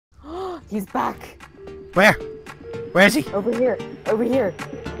He's back. Where? Where is he? Over here. Over here.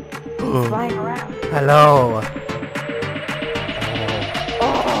 He's flying around. Hello.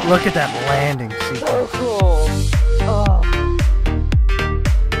 Oh, Look at that landing so sequence. cool. Oh.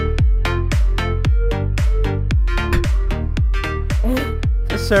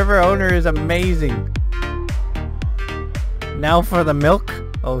 The server owner is amazing. Now for the milk.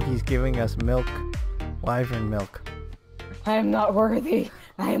 Oh, he's giving us milk. Wyvern milk. I am not worthy.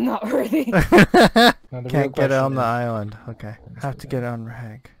 I am not worthy. Can't get it on the island. Okay. Have to get it on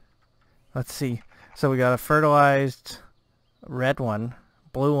rag. Let's see. So we got a fertilized red one,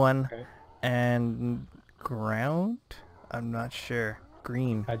 blue one, and ground? I'm not sure.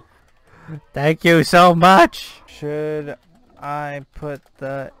 Green. Thank you so much. Should I put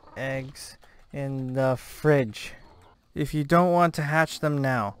the eggs in the fridge? If you don't want to hatch them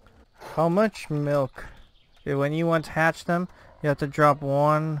now, how much milk? When you want to hatch them, you have to drop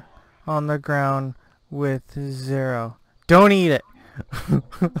 1 on the ground with 0. Don't eat it.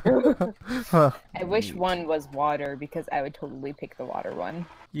 I wish 1 was water because I would totally pick the water one.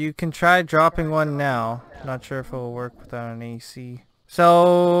 You can try dropping 1 now. Not sure if it will work without an AC.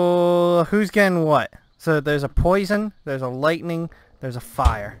 So who's getting what? So there's a poison, there's a lightning, there's a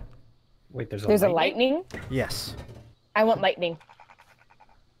fire. Wait, there's a lightning? Yes. I want lightning.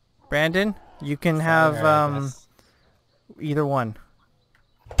 Brandon, you can have either one.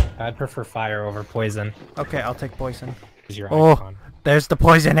 I'd prefer fire over poison. Okay, I'll take poison. Your Oh, icon. there's the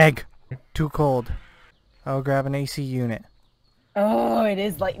poison egg. Too cold. I'll grab an AC unit. Oh, it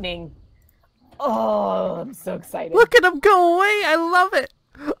is lightning. Oh, I'm so excited. Look at him go away. I love it.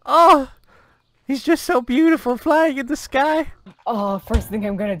 Oh, he's just so beautiful flying in the sky. Oh, first thing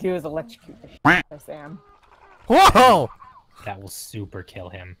I'm gonna do is electrocute the shit out of Sam. Whoa! That will super kill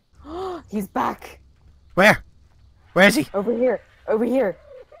him. He's back. Where? Where is he? Over here. Over here.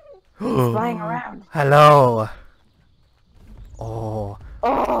 He's flying around. Hello. Oh,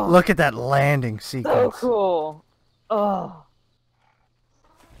 Oh, look at that landing so sequence. cool. Oh.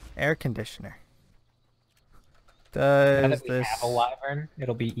 Air conditioner. Now Does that we this have a wyvern,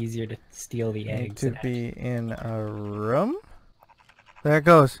 it'll be easier to steal the need eggs. to and be in a room? There it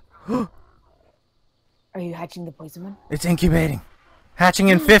goes. Are you hatching the poison one? It's incubating. Hatching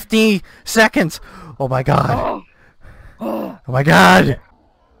in 50 seconds. Oh my god. Oh. Oh my god.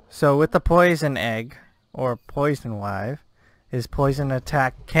 So with the poison egg, or poison wive, his poison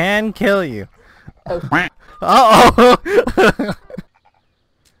attack can kill you. Oh. Uh-oh.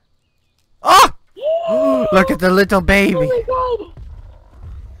 Oh! Look at the little baby. Oh my god.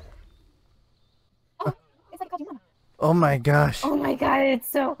 Oh, it's like a Pokemon. Oh my gosh. Oh my god, it's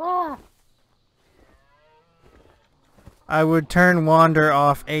so I would turn Wander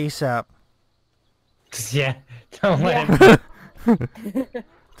off ASAP. Yeah, don't let him.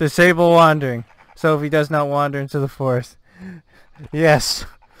 Disable wandering. So if he does not wander into the forest. Yes.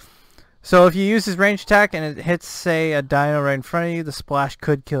 So if you use his range attack and it hits, say, a dino right in front of you, the splash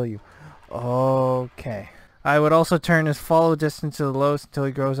could kill you. Okay. I would also turn his follow distance to the lowest until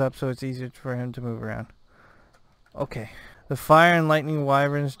he grows up so it's easier for him to move around. Okay. The fire and lightning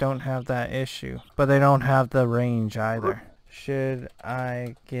wyverns don't have that issue, but they don't have the range either. Should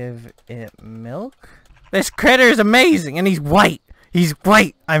I give it milk? This critter is amazing, and he's white. He's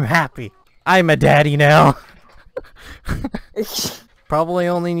white. I'm happy. I'm a daddy now. Probably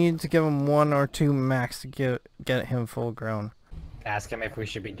only need to give him 1 or 2 max to get him full grown. Ask him if we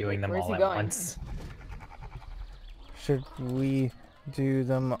should be doing them Where's all he at going? once. Should we do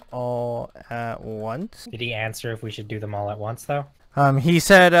them all at once? Did he answer if we should do them all at once, though? He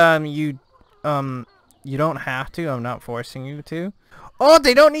said you don't have to. I'm not forcing you to. Oh,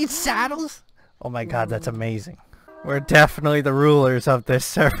 they don't need saddles? Oh my god, that's amazing. We're definitely the rulers of this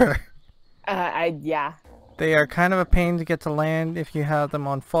server. yeah. They are kind of a pain to get to land if you have them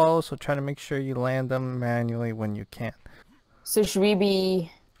on follow, so try to make sure you land them manually when you can. So should we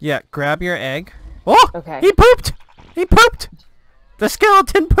be... Yeah, grab your egg. Oh! Okay. He pooped! He pooped! The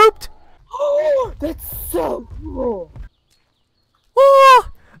skeleton pooped! Oh, that's so cool.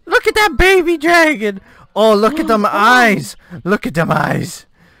 Oh! Look at that baby dragon! Oh, look at them eyes! Look at them eyes!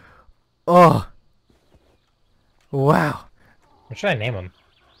 Oh. Wow. What should I name him?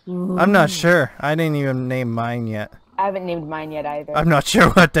 I'm not sure. I didn't even name mine yet. I haven't named mine yet either. I'm not sure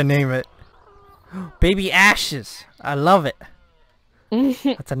what to name it. Baby Ashes. I love it.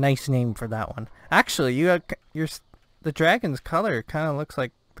 That's a nice name for that one. Actually, the dragon's color kind of looks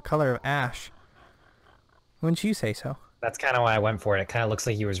like the color of ash. Wouldn't you say so? That's kind of why I went for it. It kind of looks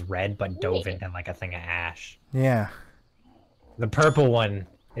like he was red, but dove into like a thing of ash. Yeah. The purple one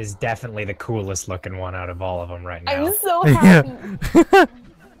is definitely the coolest looking one out of all of them right now. I'm so happy.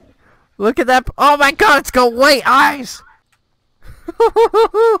 Look at that. Oh my god, it's got white eyes.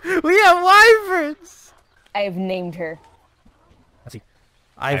 We have wyverns. I've named her. Let's see.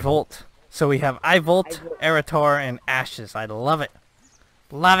 Ivolt. So we have Ivolt, Erator, and Ashes. I love it.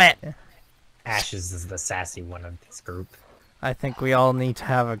 Love it. Ashes is the sassy one of this group. I think we all need to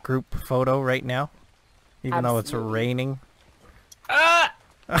have a group photo right now. Even though it's raining. Ah!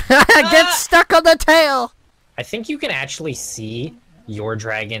 Get stuck on the tail! I think you can actually see your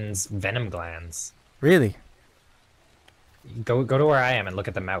dragon's venom glands. Really? Go to where I am and look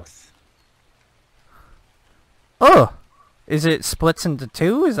at the mouth. Oh! Is it splits into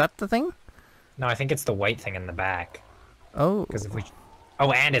two? Is that the thing? No, I think it's the white thing in the back. Oh. Because if we...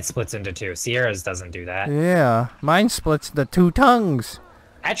 Oh, and it splits into two. Sierra's doesn't do that. Yeah. Mine splits into two tongues.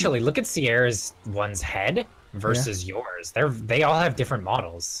 Actually, look at Sierra's one's head versus yours. They all have different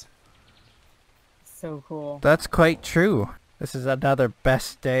models. So cool. That's quite true. This is another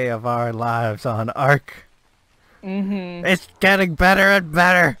best day of our lives on Ark. Mm-hmm. It's getting better and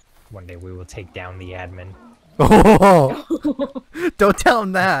better. One day we will take down the admin. Oh! Don't tell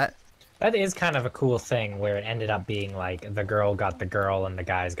him that. That is kind of a cool thing where it ended up being like the girl got the girl and the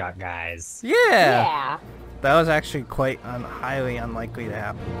guys got guys. Yeah. That was actually quite highly unlikely to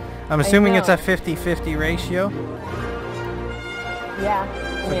happen. I'm assuming it's a 50-50 ratio. Yeah.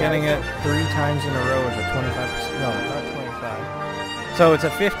 So getting it 3 times in a row is a 25%. No, not 25. So it's a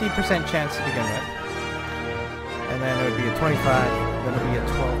 50% chance to begin with. And then it would be a 25. Then it would be a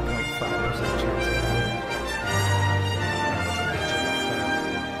 12.5% chance.